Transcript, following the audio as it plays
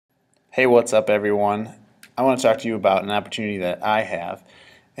Hey, what's up, everyone? I want to talk to you about an opportunity that I have,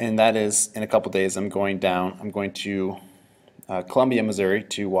 and that is in a couple days I'm going down. I'm going to Columbia, Missouri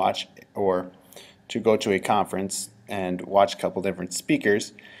to watch or to go to a conference and watch a couple different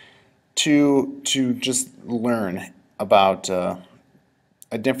speakers to just learn about a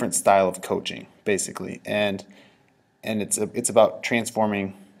different style of coaching, basically, and it's about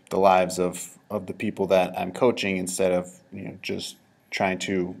transforming the lives of the people that I'm coaching instead of just trying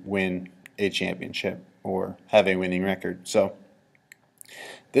to win a championship or have a winning record. So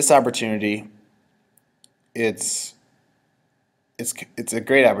this opportunity, it's it's a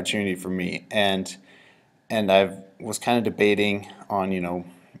great opportunity for me, and I was kind of debating on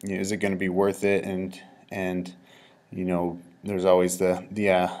is it going to be worth it, and there's always the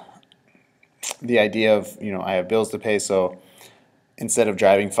idea of I have bills to pay, so instead of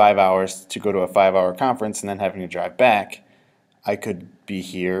driving 5 hours to go to a 5 hour conference and then having to drive back, I could be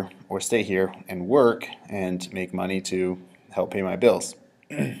here or stay here and work and make money to help pay my bills.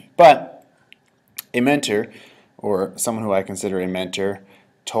 But a mentor, or someone who I consider a mentor,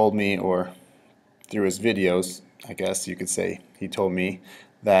 told me, or through his videos, I guess you could say, he told me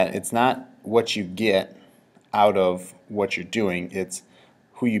that it's not what you get out of what you're doing, it's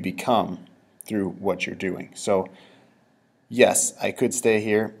who you become through what you're doing. So yes, I could stay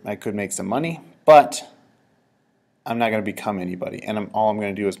here, I could make some money, but I'm not going to become anybody, and all I'm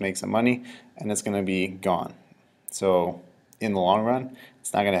going to do is make some money, and it's going to be gone. So in the long run,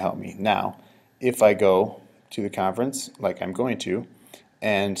 it's not going to help me. Now, if I go to the conference, like I'm going to,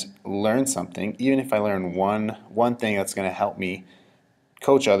 and learn something, even if I learn one thing that's going to help me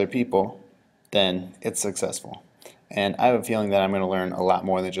coach other people, then it's successful. And I have a feeling that I'm going to learn a lot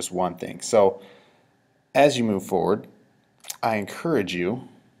more than just one thing. So as you move forward, I encourage you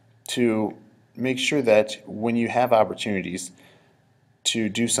to make sure that when you have opportunities to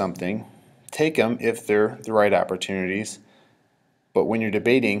do something, take them if they're the right opportunities. But when you're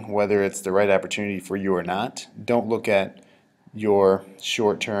debating whether it's the right opportunity for you or not, don't look at your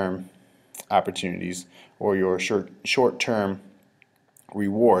short-term opportunities or your short-term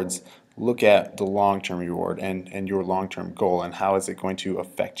rewards. Look at the long-term reward and your long-term goal, and how is it going to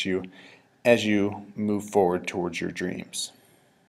affect you as you move forward towards your dreams.